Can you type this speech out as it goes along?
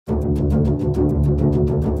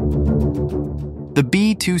The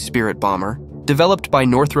B-2 Spirit bomber, developed by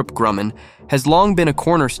Northrop Grumman, has long been a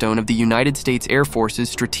cornerstone of the United States Air Force's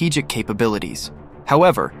strategic capabilities.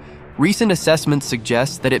 However, recent assessments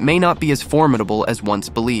suggest that it may not be as formidable as once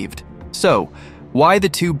believed. So, why the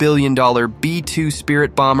 $2 billion B-2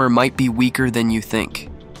 Spirit bomber might be weaker than you think?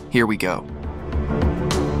 Here we go.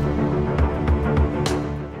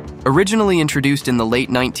 Originally introduced in the late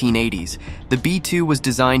 1980s, the B-2 was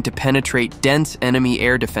designed to penetrate dense enemy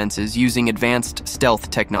air defenses using advanced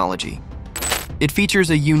stealth technology. It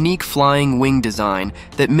features a unique flying wing design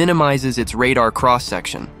that minimizes its radar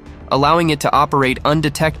cross-section, allowing it to operate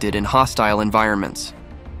undetected in hostile environments.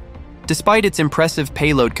 Despite its impressive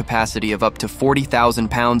payload capacity of up to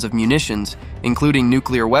 40,000 pounds of munitions, including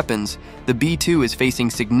nuclear weapons, the B-2 is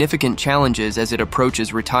facing significant challenges as it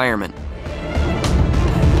approaches retirement.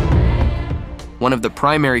 One of the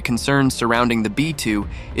primary concerns surrounding the B-2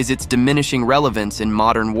 is its diminishing relevance in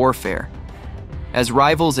modern warfare. As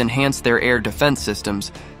rivals enhance their air defense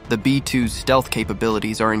systems, the B-2's stealth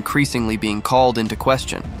capabilities are increasingly being called into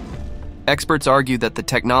question. Experts argue that the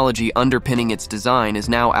technology underpinning its design is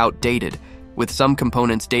now outdated, with some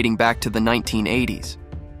components dating back to the 1980s.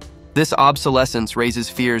 This obsolescence raises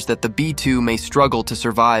fears that the B-2 may struggle to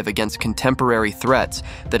survive against contemporary threats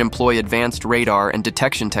that employ advanced radar and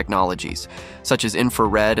detection technologies, such as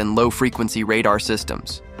infrared and low-frequency radar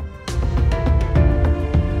systems.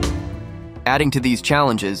 Adding to these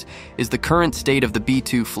challenges is the current state of the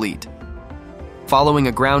B-2 fleet. Following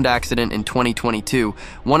a ground accident in 2022,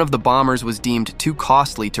 one of the bombers was deemed too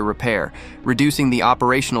costly to repair, reducing the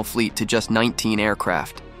operational fleet to just 19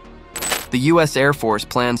 aircraft. The U.S. Air Force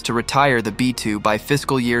plans to retire the B-2 by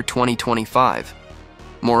fiscal year 2025.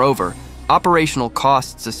 Moreover, operational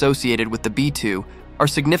costs associated with the B-2 are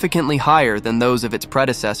significantly higher than those of its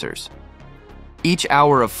predecessors. Each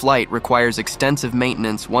hour of flight requires extensive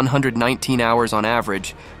maintenance, 119 hours on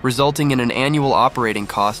average, resulting in an annual operating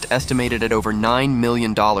cost estimated at over $9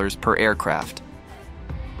 million per aircraft.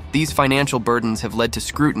 These financial burdens have led to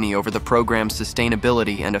scrutiny over the program's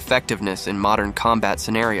sustainability and effectiveness in modern combat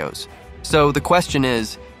scenarios. So the question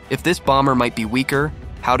is, if this bomber might be weaker,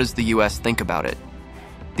 how does the U.S. think about it?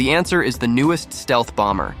 The answer is the newest stealth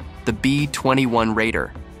bomber, the B-21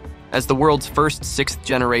 Raider. As the world's first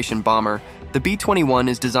sixth-generation bomber, the B-21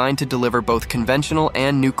 is designed to deliver both conventional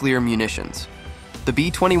and nuclear munitions. The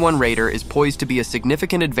B-21 Raider is poised to be a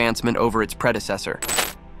significant advancement over its predecessor.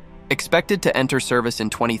 Expected to enter service in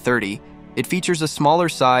 2030, it features a smaller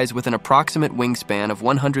size with an approximate wingspan of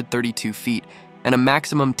 132 feet and a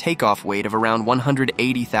maximum takeoff weight of around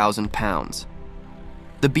 180,000 pounds.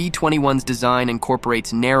 The B-21's design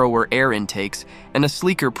incorporates narrower air intakes and a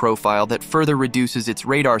sleeker profile that further reduces its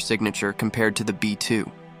radar signature compared to the B-2.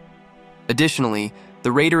 Additionally,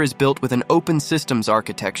 the Raider is built with an open systems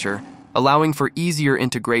architecture, allowing for easier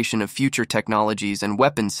integration of future technologies and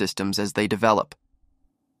weapon systems as they develop.